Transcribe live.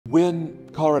When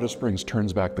Colorado Springs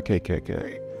turns back the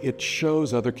KKK, it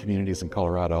shows other communities in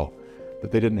Colorado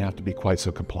that they didn't have to be quite so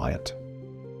compliant.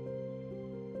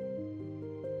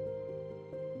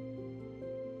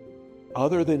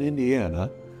 Other than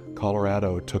Indiana,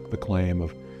 Colorado took the claim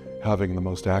of having the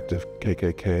most active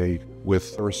KKK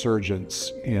with a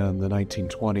resurgence in the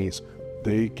 1920s.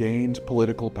 They gained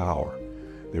political power.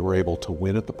 They were able to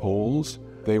win at the polls.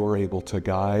 They were able to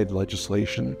guide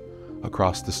legislation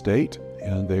across the state,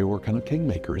 and they were kind of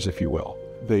kingmakers, if you will.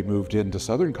 They moved into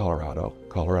southern Colorado,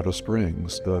 Colorado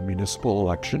Springs, the municipal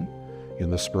election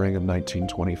in the spring of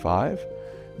 1925.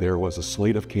 There was a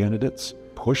slate of candidates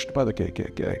pushed by the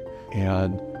KKK,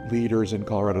 and leaders in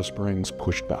Colorado Springs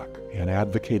pushed back and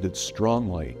advocated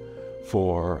strongly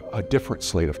for a different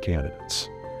slate of candidates.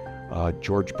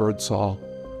 George Birdsall,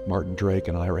 Martin Drake,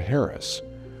 and Ira Harris,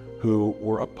 who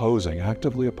were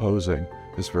actively opposing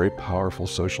this very powerful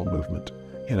social movement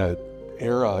in an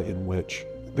era in which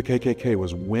the KKK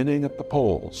was winning at the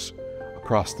polls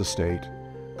across the state.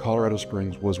 Colorado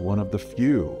Springs was one of the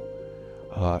few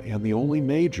and the only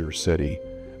major city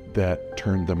that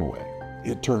turned them away.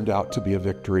 It turned out to be a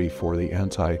victory for the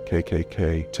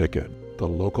anti-KKK ticket. The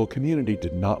local community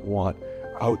did not want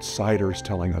outsiders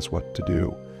telling us what to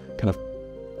do, kind of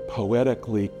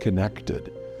poetically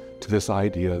connected to this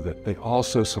idea that they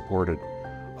also supported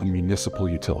municipal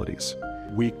utilities.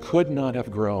 We could not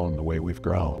have grown the way we've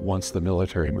grown once the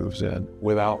military moves in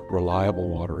without reliable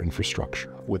water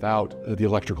infrastructure, without the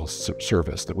electrical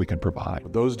service that we can provide.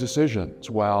 Those decisions,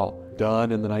 while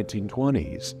done in the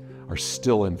 1920s, are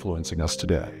still influencing us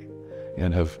today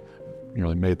and have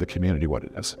made the community what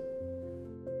it is.